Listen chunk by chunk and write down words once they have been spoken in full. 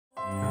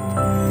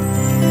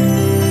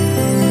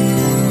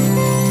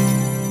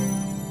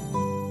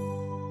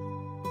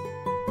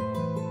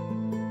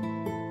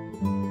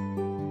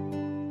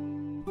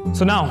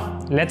So now,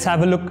 let's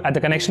have a look at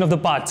the connection of the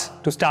parts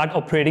to start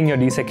operating your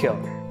D-Secure.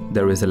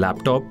 There is a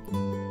laptop,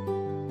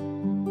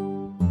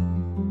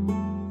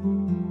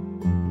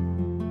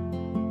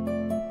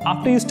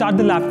 After you start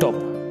the laptop,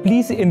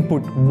 please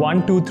input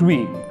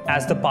 123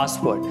 as the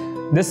password.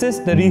 This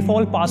is the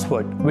default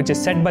password which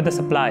is set by the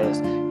suppliers.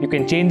 You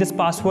can change this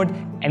password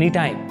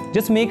anytime.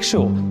 Just make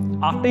sure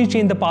after you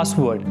change the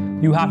password,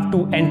 you have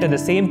to enter the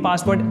same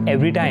password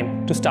every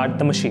time to start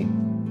the machine.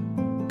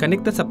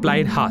 connect the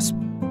supplied hasp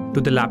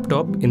to the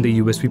laptop in the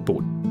USB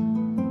port.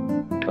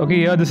 Okay,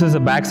 here this is the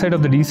back side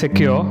of the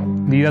D-Secure.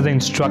 These are the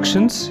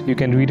instructions. You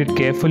can read it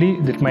carefully.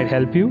 That might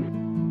help you.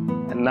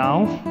 And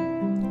now,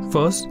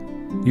 First,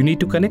 you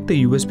need to connect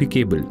the USB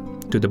cable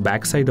to the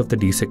back side of the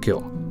D-Secure.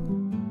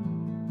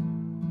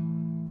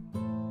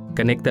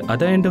 Connect the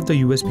other end of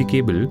the USB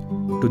cable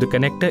to the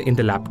connector in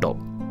the laptop.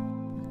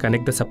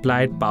 Connect the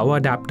supplied power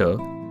adapter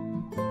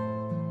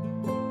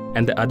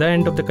and the other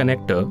end of the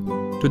connector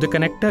to the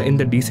connector in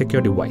the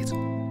D-Secure device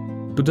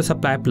to the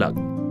supply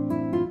plug.